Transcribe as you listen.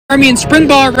Permian spring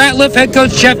ball at Ratliff. Head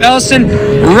coach Jeff Ellison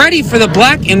ready for the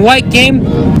black and white game,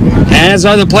 as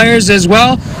are the players as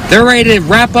well. They're ready to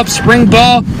wrap up spring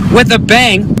ball with a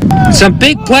bang. Some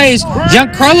big plays.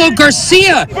 Giancarlo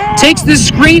Garcia takes the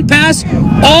screen pass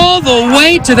all the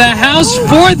way to the house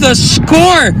for the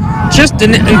score. Just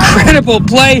an incredible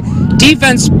play.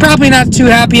 Defense probably not too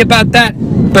happy about that,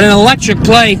 but an electric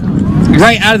play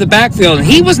right out of the backfield. And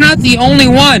he was not the only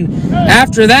one.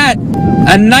 After that,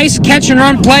 a nice catch and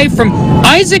run play from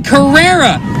Isaac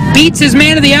Herrera. Beats his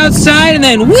man to the outside and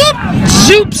then whoop,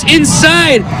 zoops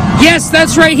inside. Yes,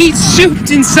 that's right, he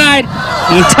zooped inside.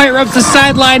 He tight ropes the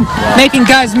sideline, making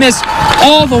guys miss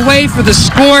all the way for the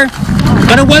score.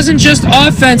 But it wasn't just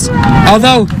offense,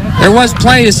 although there was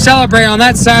plenty to celebrate on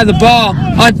that side of the ball.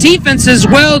 On defense as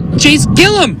well, Chase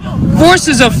Gillum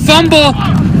forces a fumble,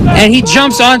 and he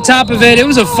jumps on top of it. It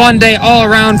was a fun day all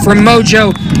around for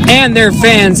Mojo and their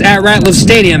fans at Ratliff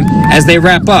Stadium as they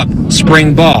wrap up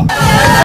spring ball.